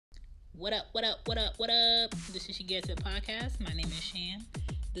What up, what up, what up, what up? This is She Gets It Podcast. My name is Shan.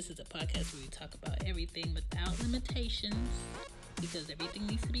 This is a podcast where we talk about everything without limitations because everything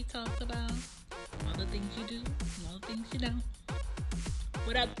needs to be talked about. All the things you do and all the things you don't.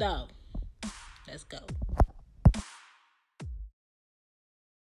 What up, though? Let's go.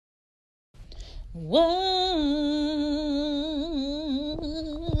 Whoa.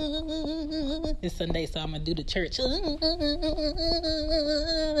 It's Sunday, so I'm going to do the church. What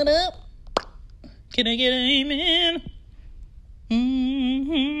up? Can I get an amen?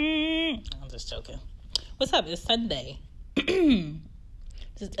 I'm just joking. What's up? It's Sunday. This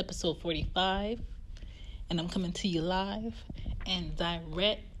is episode 45, and I'm coming to you live and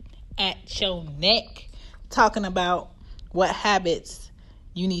direct at your neck, talking about what habits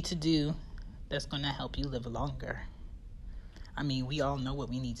you need to do that's going to help you live longer. I mean, we all know what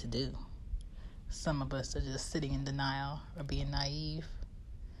we need to do. Some of us are just sitting in denial or being naive.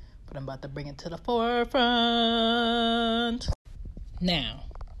 But I'm about to bring it to the forefront. Now,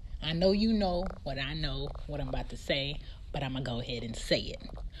 I know you know what I'm about to say, but I'm going to go ahead and say it.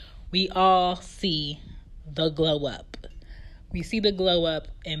 We all see the glow up. We see the glow up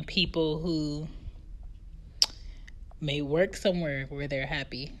in people who may work somewhere where they're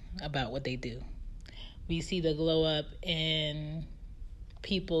happy about what they do. We see the glow up in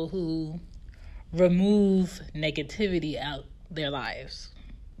people who remove negativity out their lives.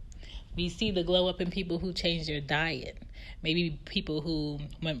 We see the glow up in people who change their diet. Maybe people who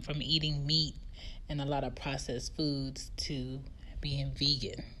went from eating meat and a lot of processed foods to being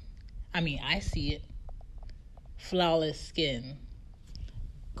vegan. I mean, I see it. Flawless skin,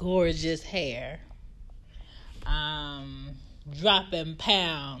 gorgeous hair, dropping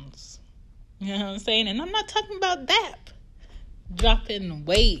pounds. You know what I'm saying? And I'm not talking about that. Dropping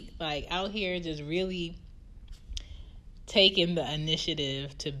weight, like out here just really taking the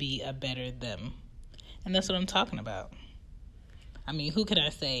initiative to be a better them. And that's what I'm talking about. I mean, who can I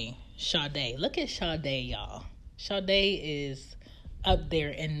say? Sade. Look at Sade, y'all. Sade is up there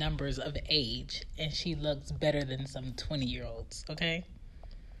in numbers of age, and she looks better than some 20-year-olds, okay?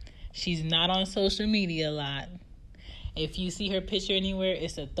 She's not on social media a lot. If you see her picture anywhere,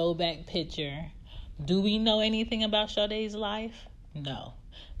 it's a throwback picture. Do we know anything about Sade's life? No.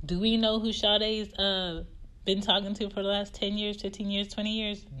 Do we know who Sade's been talking to for the last 10 years, 15 years, 20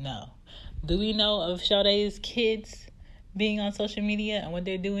 years? No. Do we know of Sade's kids being on social media and what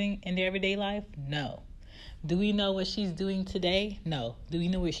they're doing in their everyday life? No. Do we know what she's doing today? No. Do we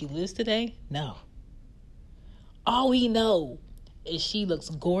know where she lives today? No. All we know is she looks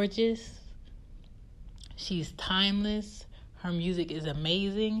gorgeous. She's timeless. Her music is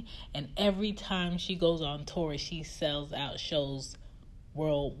amazing. And every time she goes on tour, she sells out shows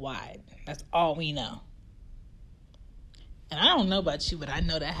worldwide. That's all we know. And I don't know about you, but I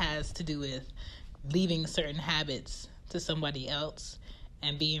know that has to do with leaving certain habits to somebody else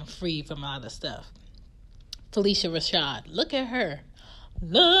and being free from a lot of stuff. Phylicia Rashad, look at her.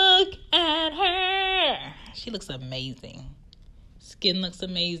 Look at her. She looks amazing. Skin looks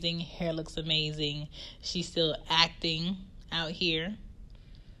amazing. Hair looks amazing. She's still acting out here.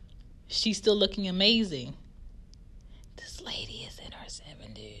 She's still looking amazing. This lady is in her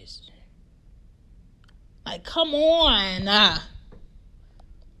 70s. Like, come on.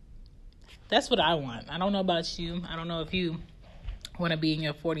 That's what I want. I don't know about you. I don't know if you want to be in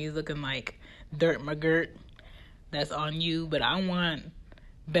your 40s looking like Dirt McGirt. That's on you. But I want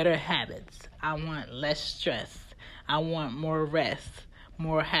better habits. I want less stress. I want more rest,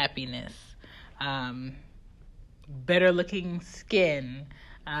 more happiness, better looking skin,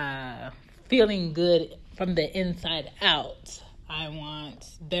 feeling good from the inside out. I want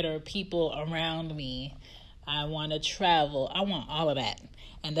better people around me. I want to travel. I want all of that.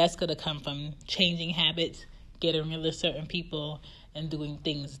 And that's going to come from changing habits, getting rid of certain people, and doing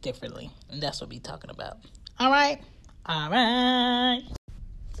things differently. And that's what we're talking about. All right.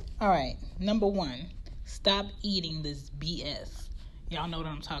 Number 1. Stop eating this BS. Y'all know what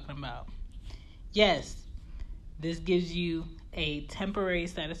I'm talking about. Yes, this gives you a temporary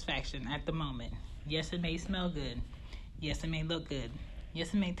satisfaction at the moment. Yes, it may smell good. Yes, it may look good.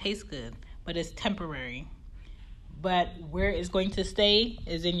 Yes, it may taste good. But it's temporary. But where it's going to stay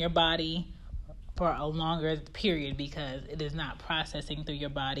is in your body for a longer period because it is not processing through your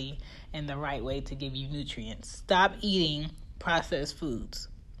body in the right way to give you nutrients. Stop eating processed foods.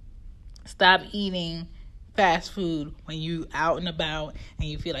 Stop eating fast food when you out and about and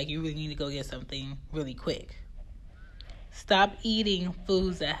you feel like you really need to go get something really quick. Stop eating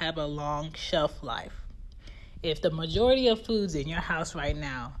foods that have a long shelf life. If the majority of foods in your house right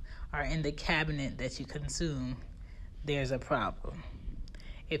now are in the cabinet that you consume, there's a problem.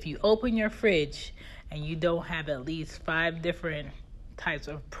 If you open your fridge and you don't have at least 5 different types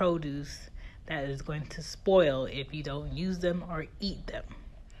of produce, that is going to spoil if you don't use them or eat them,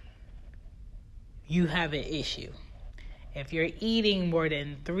 you have an issue. If you're eating more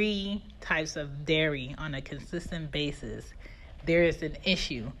than 3 types of dairy on a consistent basis, there is an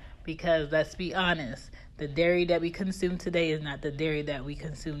issue, because let's be honest, the dairy that we consume today is not the dairy that we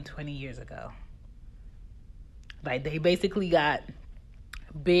consumed 20 years ago. Like, they basically got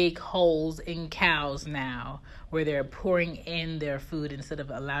big holes in cows now where they're pouring in their food instead of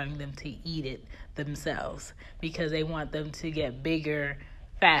allowing them to eat it themselves, because they want them to get bigger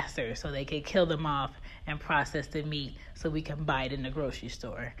faster so they can kill them off and process the meat so we can buy it in the grocery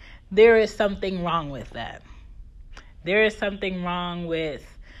store. There is something wrong with that. There is something wrong with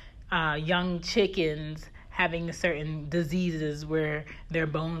young chickens having certain diseases where their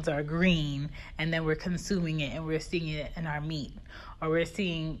bones are green, and then we're consuming it and we're seeing it in our meat. Or we're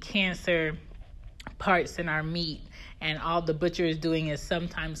seeing cancer parts in our meat, and all the butcher is doing is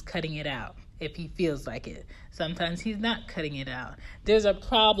sometimes cutting it out if he feels like it. Sometimes he's not cutting it out. There's a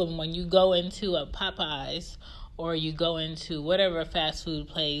problem when you go into a Popeyes or you go into whatever fast food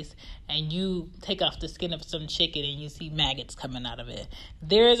place and you take off the skin of some chicken and you see maggots coming out of it.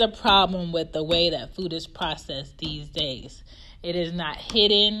 There is a problem with the way that food is processed these days. It is not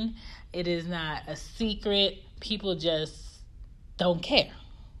hidden. It is not a secret. People just don't care.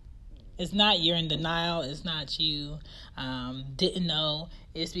 It's not you're in denial. It's not you didn't know.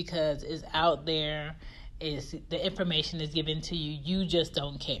 It's because it's out there. The information is given to you. You just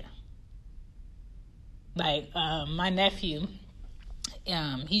don't care. Like my nephew,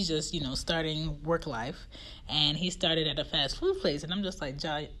 he's just, starting work life, and he started at a fast food place, and I'm just like,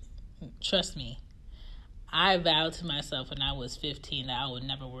 Jai, trust me, I vowed to myself when I was 15 that I would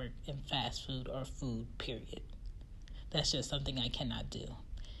never work in fast food or food, period. That's just something I cannot do.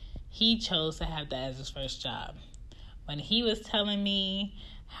 He chose to have that as his first job. When he was telling me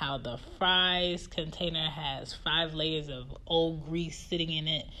how the fries container has 5 layers of old grease sitting in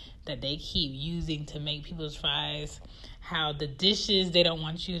it that they keep using to make people's fries, how the dishes, they don't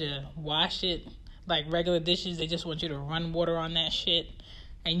want you to wash it like regular dishes, they just want you to run water on that shit,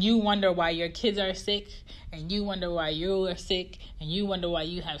 and you wonder why your kids are sick, and you wonder why you are sick, and you wonder why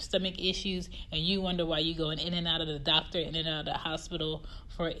you have stomach issues, and you wonder why you going in and out of the doctor, in and out of the hospital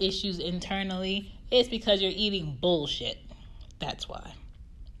for issues internally. It's because you're eating bullshit. That's why.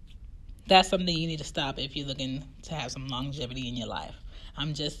 That's something you need to stop if you're looking to have some longevity in your life.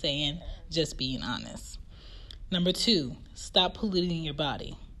 I'm just saying, just being honest. Number 2, stop polluting your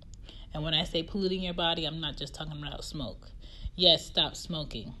body. And when I say polluting your body, I'm not just talking about smoke. Yes, stop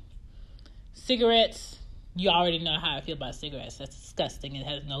smoking. Cigarettes, you already know how I feel about cigarettes. That's disgusting. It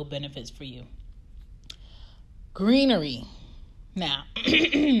has no benefits for you. Greenery. Now,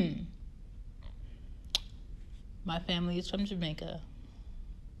 my family is from Jamaica,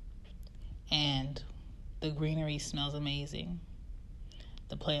 and the greenery smells amazing.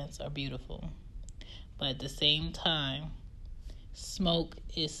 The plants are beautiful. But at the same time, smoke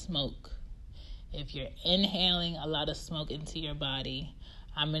is smoke. If you're inhaling a lot of smoke into your body,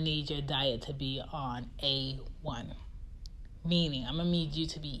 I'm going to need your diet to be on A1. Meaning, I'm going to need you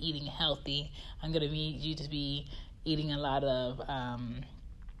to be eating healthy. I'm going to need you to be eating a lot of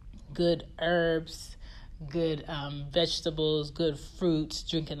good herbs, good vegetables, good fruits,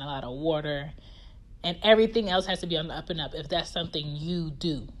 drinking a lot of water. And everything else has to be on the up and up if that's something you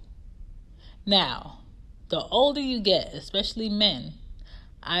do. Now, the older you get, especially men,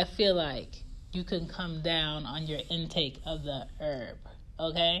 I feel like you can come down on your intake of the herb,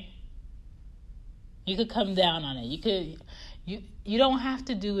 okay? You could come down on it. You don't have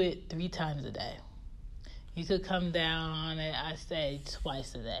to do it 3 times a day. You could come down on it, I say,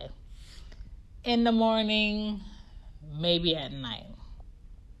 twice a day. In the morning, maybe at night.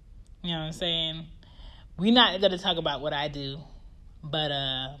 You know what I'm saying? We're not going to talk about what I do, but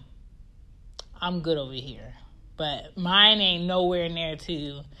I'm good over here. But mine ain't nowhere near to,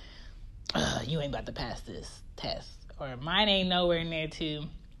 you ain't about to pass this test. Or mine ain't nowhere near to,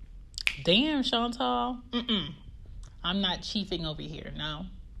 damn, Chantal, I'm not chiefing over here, no.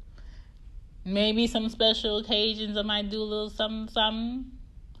 Maybe some special occasions I might do a little something.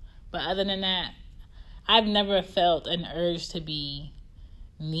 But other than that, I've never felt an urge to be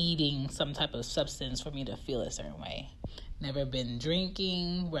needing some type of substance for me to feel a certain way. Never been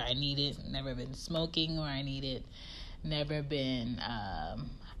drinking where I need it. Never been smoking where I need it. Never been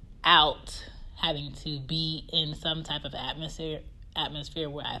out having to be in some type of atmosphere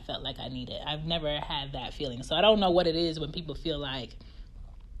where I felt like I need it. I've never had that feeling. So I don't know what it is when people feel like,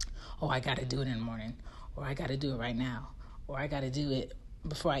 oh, I got to do it in the morning, or I got to do it right now, or I got to do it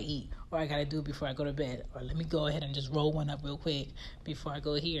before I eat, or I gotta do it before I go to bed, or let me go ahead and just roll one up real quick before I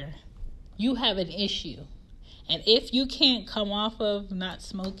go here. You have an issue. And if you can't come off of not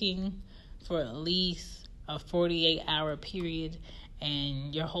smoking for at least a 48-hour period,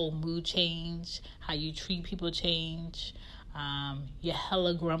 and your whole mood change, how you treat people change, you're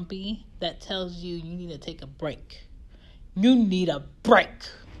hella grumpy, that tells you need to take a break. You need a break.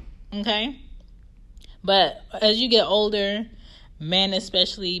 Okay? But as you get older, men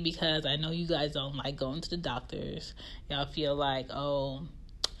especially, because I know you guys don't like going to the doctors. Y'all feel like, oh,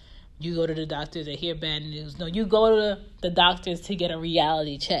 you go to the doctors to hear bad news. No, you go to the doctors to get a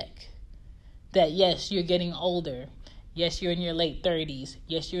reality check. That yes, you're getting older. Yes, you're in your late 30s.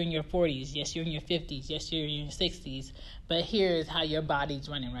 Yes, you're in your 40s. Yes, you're in your 50s. Yes, you're in your 60s. But here's how your body's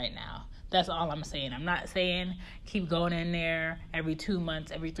running right now. That's all I'm saying. I'm not saying keep going in there every 2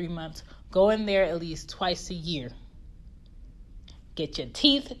 months, every 3 months. Go in there at least twice a year. Get your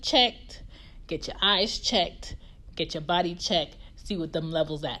teeth checked. Get your eyes checked. Get your body checked. See what them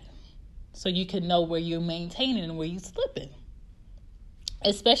levels at. So you can know where you're maintaining and where you're slipping.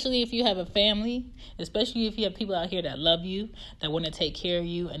 Especially if you have a family, especially if you have people out here that love you, that want to take care of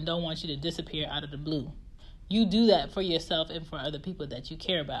you and don't want you to disappear out of the blue. You do that for yourself and for other people that you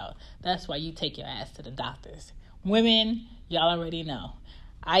care about. That's why you take your ass to the doctors. Women, y'all already know.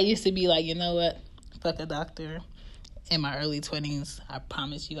 I used to be like, you know what? Fuck a doctor. In my early 20s, I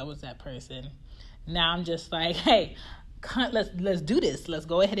promise you I was that person. Now I'm just like, hey, let's do this. Let's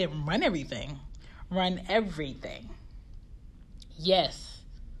go ahead and run everything. Run everything. Yes,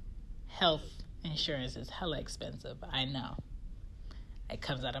 health insurance is hella expensive. I know. It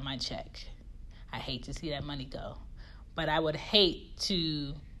comes out of my check. I hate to see that money go. But I would hate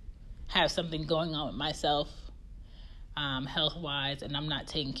to have something going on with myself, health-wise, and I'm not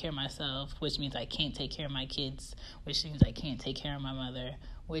taking care of myself, which means I can't take care of my kids, which means I can't take care of my mother,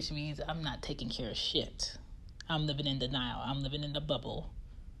 which means I'm not taking care of shit. I'm living in denial. I'm living in a bubble.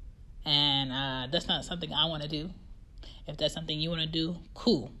 And that's not something I want to do. If that's something you want to do,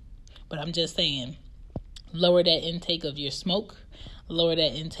 cool. But I'm just saying, lower that intake of your smoke, lower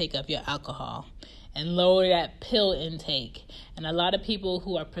that intake of your alcohol, and lower that pill intake. And a lot of people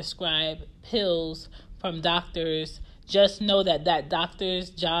who are prescribed pills from doctors, just know that that doctor's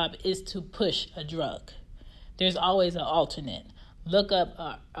job is to push a drug. There's always an alternate. Look up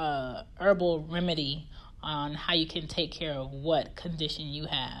a herbal remedy on how you can take care of what condition you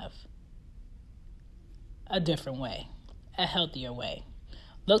have a different way, a healthier way.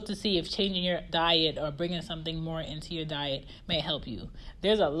 Look to see if changing your diet or bringing something more into your diet may help you.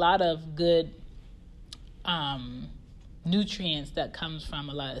 There's a lot of good nutrients that comes from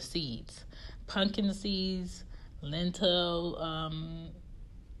a lot of seeds. Pumpkin seeds, lentil,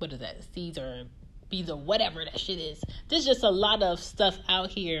 what is that? Seeds or beans or whatever that shit is. There's just a lot of stuff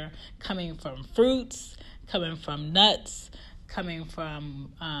out here coming from fruits, coming from nuts, coming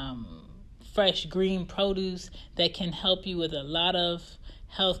from fresh green produce that can help you with a lot of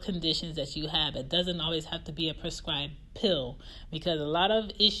health conditions that you have. It doesn't always have to be a prescribed pill, because a lot of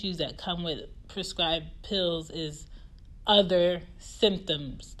issues that come with prescribed pills is other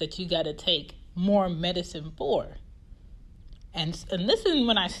symptoms that you got to take more medicine for. And listen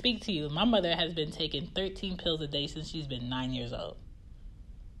when I speak to you. My mother has been taking 13 pills a day since she's been 9 years old.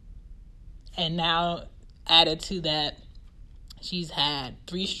 And now, added to that, she's had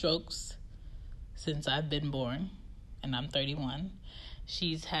 3 strokes since I've been born, and I'm 31.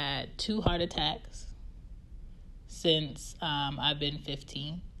 She's had 2 heart attacks since I've been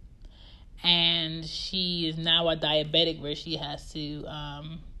 15. And she is now a diabetic where she has to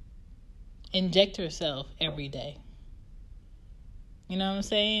inject herself every day. You know what I'm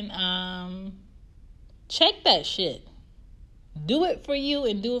saying? Check that shit. Do it for you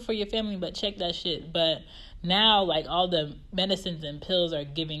and do it for your family, but check that shit. But now, like, all the medicines and pills are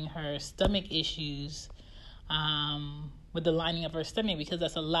giving her stomach issues with the lining of her stomach, because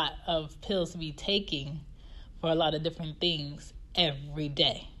that's a lot of pills to be taking for a lot of different things every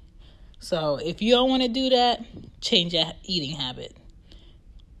day. So if you don't want to do that, change your eating habit.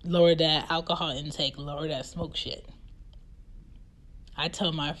 Lower that alcohol intake, lower that smoke shit. I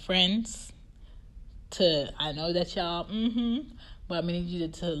tell my friends I know that y'all, but I'm going to need you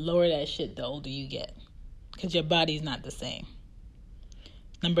to lower that shit the older you get, because your body's not the same.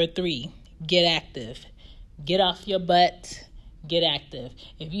 Number 3, get active. Get off your butt. Get active.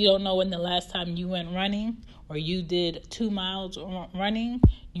 If you don't know when the last time you went running or you did 2 miles running,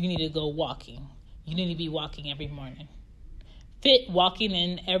 you need to go walking. You need to be walking every morning. Fit walking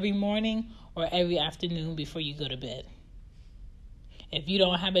in every morning or every afternoon before you go to bed. If you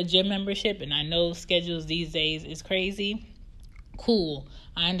don't have a gym membership, and I know schedules these days is crazy, Cool.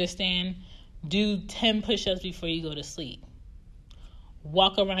 I understand. Do 10 push-ups before you go to sleep.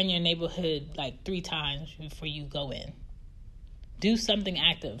 Walk around your neighborhood like 3 times before you go in. Do something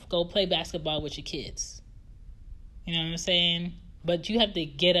active. Go play basketball with your kids. You know what I'm saying? But you have to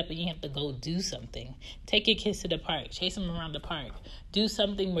get up and you have to go do something. Take your kids to the park. Chase them around the park. Do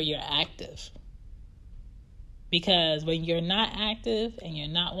something where you're active. Because when you're not active and you're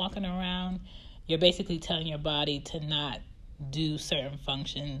not walking around, you're basically telling your body to not do certain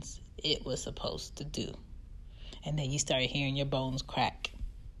functions it was supposed to do. And then you start hearing your bones crack.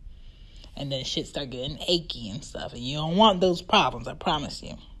 And then shit start getting achy and stuff. And you don't want those problems, I promise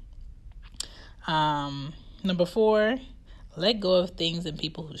you. Number 4, let go of things and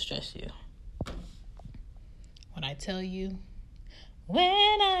people who stress you. When I tell you,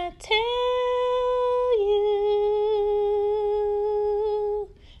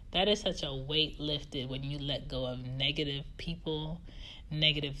 that is such a weight lifted when you let go of negative people,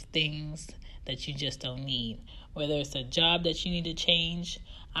 negative things that you just don't need. Whether it's a job that you need to change.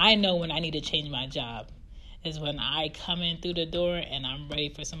 I know when I need to change my job is when I come in through the door and I'm ready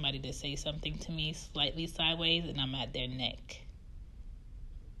for somebody to say something to me slightly sideways and I'm at their neck.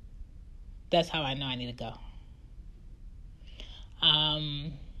 That's how I know I need to go.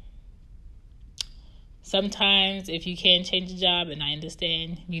 Sometimes if you can't change a job, and I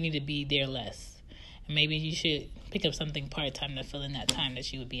understand, you need to be there less. And maybe you should pick up something part-time to fill in that time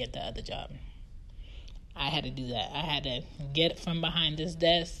that you would be at the other job. I had to do that. I had to get from behind this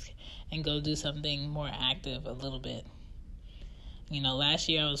desk and go do something more active a little bit. You know, last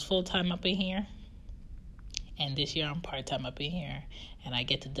year I was full-time up in here. And this year I'm part-time up in here. And I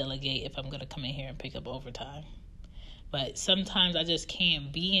get to delegate if I'm going to come in here and pick up overtime. But sometimes I just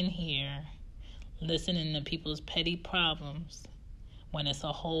can't be in here listening to people's petty problems when it's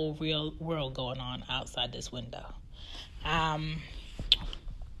a whole real world going on outside this window.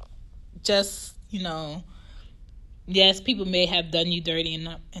 Just, you know, yes, people may have done you dirty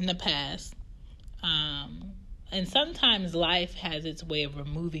in the past. And sometimes life has its way of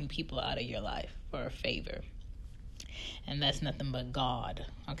removing people out of your life for a favor. And that's nothing but God,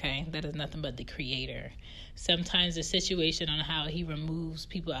 okay? That is nothing but the Creator. Sometimes the situation on how He removes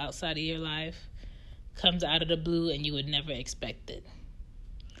people outside of your life comes out of the blue and you would never expect it.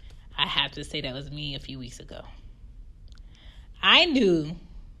 I have to say that was me a few weeks ago. I knew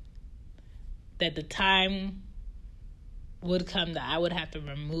that the time would come that I would have to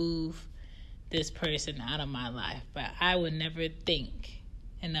remove this person out of my life, but I would never think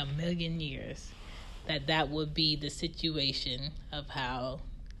in a million years that would be the situation of how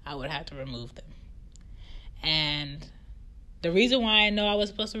I would have to remove them. And the reason why I know I was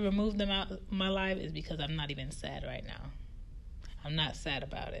supposed to remove them out of my life is because I'm not even sad right now. I'm not sad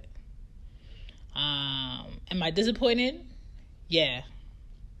about it. Am I disappointed? Yeah.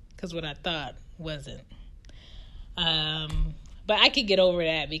 Because what I thought wasn't. But I could get over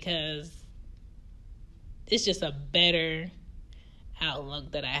that because it's just a better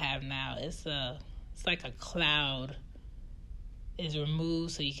outlook that I have now. It's like a cloud is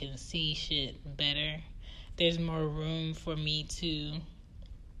removed so you can see shit better. There's more room for me to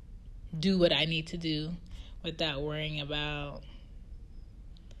do what I need to do without worrying about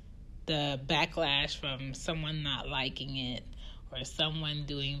the backlash from someone not liking it or someone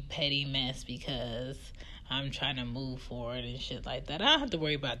doing petty mess because I'm trying to move forward and shit like that. I don't have to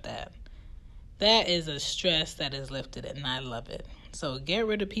worry about that. That is a stress that is lifted and I love it. So get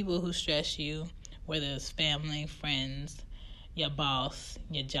rid of people who stress you, whether it's family, friends, your boss,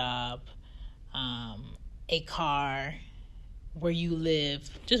 your job, a car, where you live.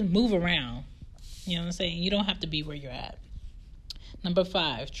 Just move around. You know what I'm saying? You don't have to be where you're at. Number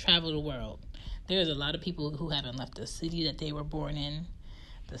 5, travel the world. There's a lot of people who haven't left the city that they were born in,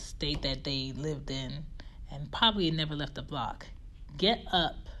 the state that they lived in, and probably never left the block. Get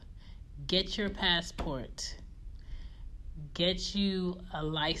up. Get your passport. Get you a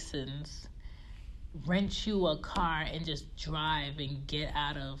license. Rent you a car and just drive and get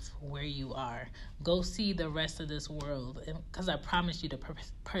out of where you are. Go see the rest of this world. Because I promise you, the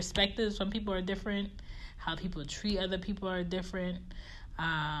perspectives from people are different. How people treat other people are different.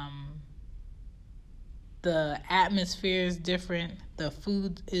 The atmosphere is different. The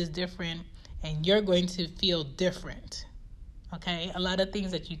food is different. And you're going to feel different. Okay? A lot of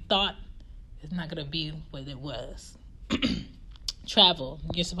things that you thought is not going to be what it was. Travel.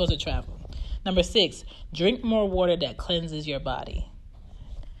 You're supposed to travel. Number 6, drink more water that cleanses your body.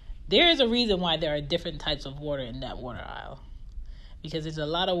 There is a reason why there are different types of water in that water aisle. Because there's a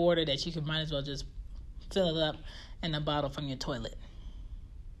lot of water that you might as well just fill it up in a bottle from your toilet.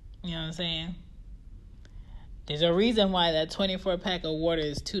 You know what I'm saying? There's a reason why that 24 pack of water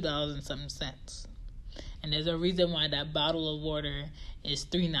is $2 and something cents. And there's a reason why that bottle of water is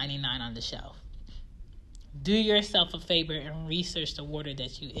 $3.99 on the shelf. Do yourself a favor and research the water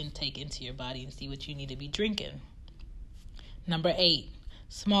that you intake into your body and see what you need to be drinking. Number 8,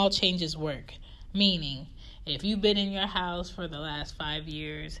 small changes work. Meaning, if you've been in your house for the last 5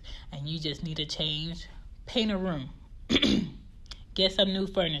 years and you just need a change, paint a room. Get some new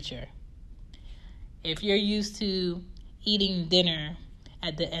furniture. If you're used to eating dinner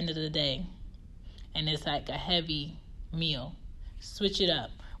at the end of the day and it's like a heavy meal, switch it up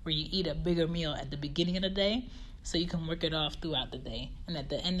where you eat a bigger meal at the beginning of the day so you can work it off throughout the day. And at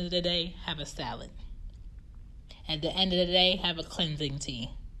the end of the day, have a salad. At the end of the day, have a cleansing tea.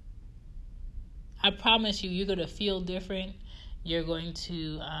 I promise you, you're going to feel different. You're going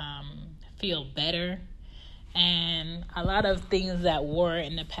to feel better. And a lot of things that were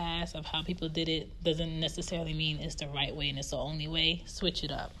in the past of how people did it doesn't necessarily mean it's the right way and it's the only way. Switch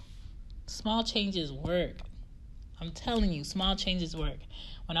it up. Small changes work. I'm telling you, small changes work.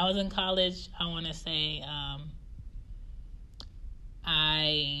 When I was in college, I want to say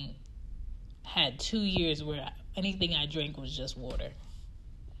I had 2 years where anything I drank was just water.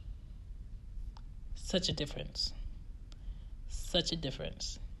 Such a difference. Such a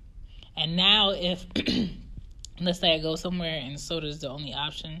difference. And now if, let's say I go somewhere and soda is the only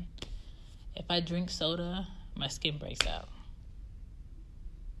option, if I drink soda, my skin breaks out.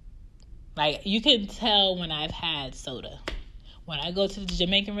 Like, you can tell when I've had soda. When I go to the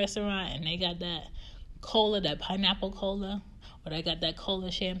Jamaican restaurant and they got that cola, that pineapple cola, or they got that cola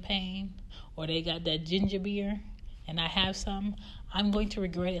champagne, or they got that ginger beer, and I have some, I'm going to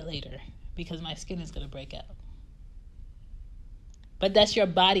regret it later because my skin is going to break out. But that's your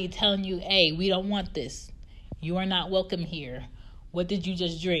body telling you, hey, we don't want this. You are not welcome here. What did you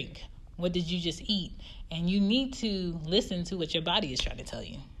just drink? What did you just eat? And you need to listen to what your body is trying to tell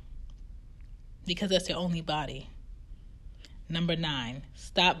you, because that's your only body. Number 9,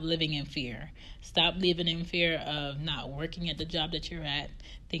 stop living in fear. Stop living in fear of not working at the job that you're at,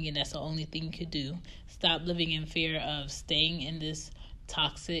 thinking that's the only thing you could do. Stop living in fear of staying in this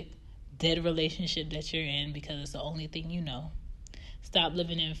toxic, dead relationship that you're in because it's the only thing you know. Stop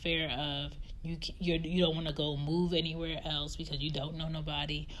living in fear of you don't want to go move anywhere else because you don't know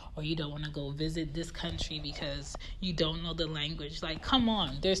nobody, or you don't want to go visit this country because you don't know the language. Like, come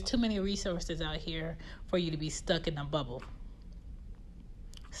on. There's too many resources out here for you to be stuck in a bubble.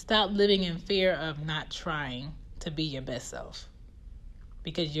 Stop living in fear of not trying to be your best self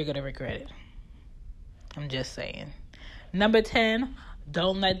because you're going to regret it. I'm just saying. Number 10,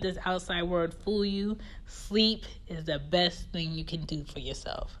 don't let this outside world fool you. Sleep is the best thing you can do for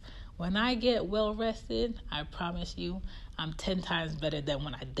yourself. When I get well rested, I promise you, I'm 10 times better than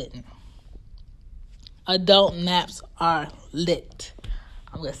when I didn't. Adult naps are lit.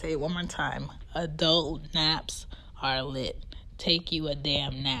 I'm going to say it one more time. Adult naps are lit. Take you a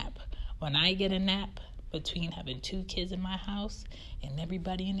damn nap. When I get a nap, between having 2 kids in my house and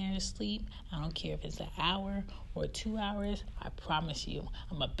everybody in there is asleep, I don't care if it's an hour or 2 hours, I promise you,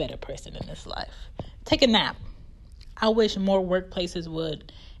 I'm a better person in this life. Take a nap. I wish more workplaces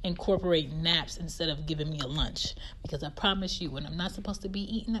would incorporate naps instead of giving me a lunch, because I promise you, when I'm not supposed to be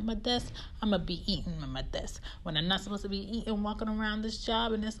eating at my desk, I'm going to be eating at my desk. When I'm not supposed to be eating walking around this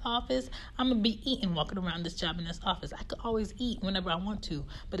job in this office, I'm going to be eating walking around this job in this office. I could always eat whenever I want to,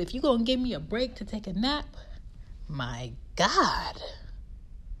 but if you're going to give me a break to take a nap, my God,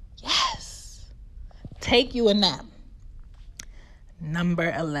 yes, take you a nap.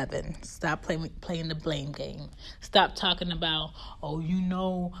 Number 11, stop playing the blame game. Stop talking about, oh, you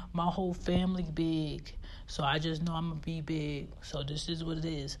know, my whole family big, so I just know I'm going to be big, so this is what it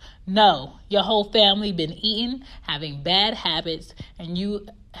is. No, your whole family been eating, having bad habits, and you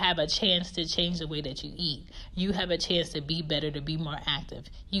have a chance to change the way that you eat. You have a chance to be better, to be more active.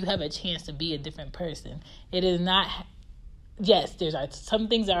 You have a chance to be a different person. It is not... Yes, there's some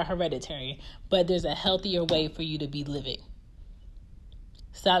things that are hereditary, but there's a healthier way for you to be living.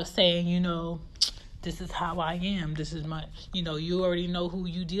 Stop saying, you know, this is how I am. This is my, you know, you already know who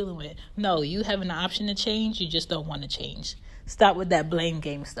you dealing with. No, you have an option to change. You just don't want to change. Stop with that blame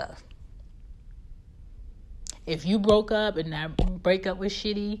game stuff. If you broke up and that breakup was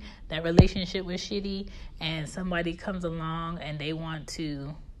shitty, that relationship was shitty, and somebody comes along and they want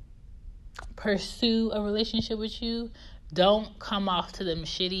to pursue a relationship with you, don't come off to them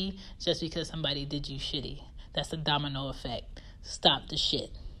shitty just because somebody did you shitty. That's a domino effect. Stop the shit.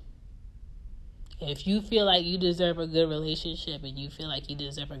 If you feel like you deserve a good relationship and you feel like you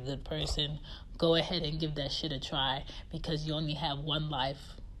deserve a good person, go ahead and give that shit a try, because you only have one life.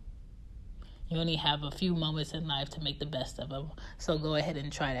 You only have a few moments in life to make the best of them. So go ahead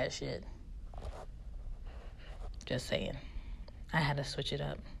and try that shit. Just saying. I had to switch it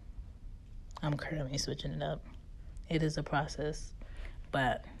up. I'm currently switching it up. It is a process.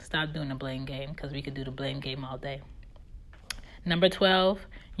 But stop doing the blame game, because we could do the blame game all day. Number 12,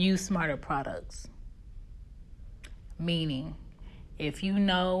 use smarter products. Meaning, if you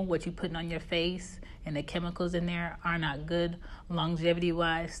know what you're putting on your face and the chemicals in there are not good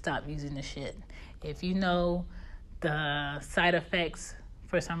longevity-wise, stop using the shit. If you know the side effects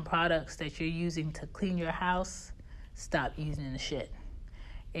for some products that you're using to clean your house, stop using the shit.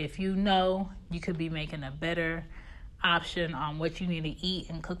 If you know you could be making a better option on what you need to eat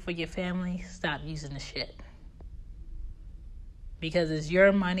and cook for your family, stop using the shit. Because it's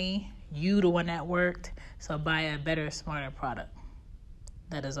your money, you the one that worked, so buy a better, smarter product.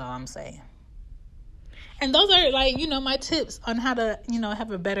 That is all I'm saying. And those are my tips on how to,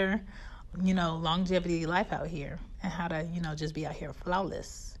 have a better, longevity life out here, and how to, just be out here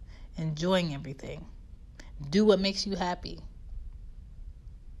flawless, enjoying everything. Do what makes you happy.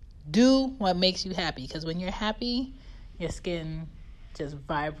 Do what makes you happy, because when you're happy, your skin just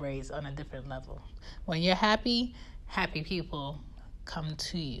vibrates on a different level. When you're happy, happy people come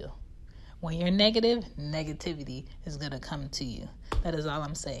to you. When you're negative, negativity is going to come to you. That is all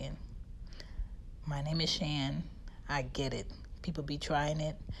I'm saying. My name is Shan. I get it. People be trying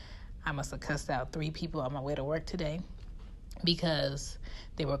it. I must have cussed out 3 people on my way to work today because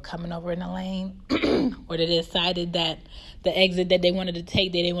they were coming over in the lane or they decided that the exit that they wanted to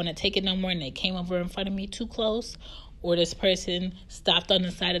take, they didn't want to take it no more, and they came over in front of me too close. Or this person stopped on the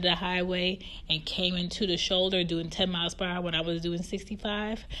side of the highway and came into the shoulder doing 10 miles per hour when I was doing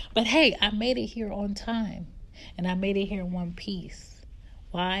 65. But hey, I made it here on time. And I made it here in one piece.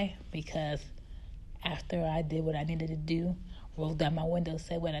 Why? Because after I did what I needed to do, rolled down my window,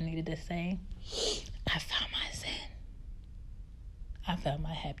 said what I needed to say, I found my zen. I found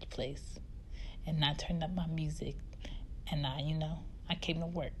my happy place. And I turned up my music. And I came to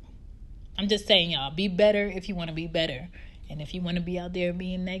work. I'm just saying, y'all, be better if you want to be better. And if you want to be out there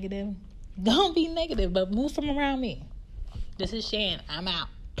being negative, don't be negative, but move from around me. This is Shan. I'm out.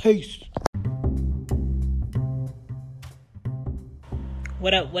 Peace.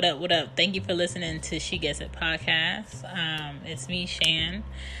 What up? Thank you for listening to She Gets It podcast. It's me, Shan.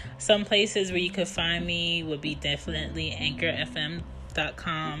 Some places where you could find me would be definitely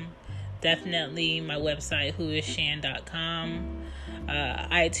anchorfm.com. Definitely my website, whoisshan.com.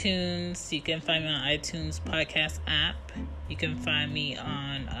 iTunes, you can find me on iTunes podcast app. You can find me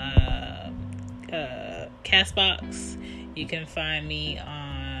on Castbox. You can find me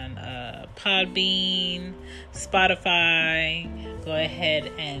on Podbean, Spotify. Go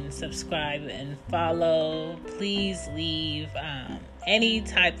ahead and subscribe and follow. Please leave any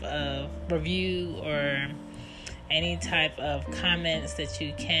type of review or any type of comments that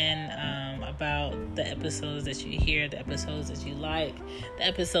you can about the episodes that you hear, the episodes that you like, the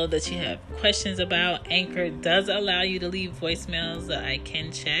episode that you have questions about. Anchor does allow you to leave voicemails that I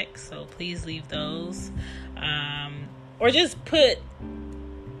can check, so please leave those. Or just put,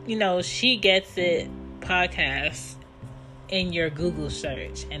 She Gets It podcast in your Google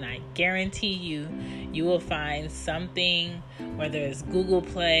search, and I guarantee you will find something, whether it's Google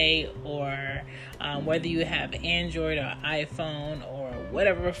Play or whether you have Android or iPhone or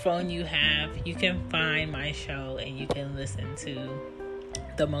whatever phone you have, you can find my show and you can listen to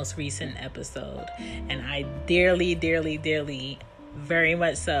the most recent episode. And I dearly, dearly, dearly, very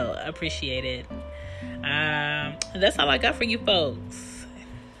much so appreciate it. That's all I got for you folks.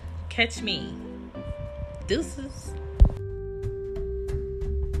 Catch me. Deuces.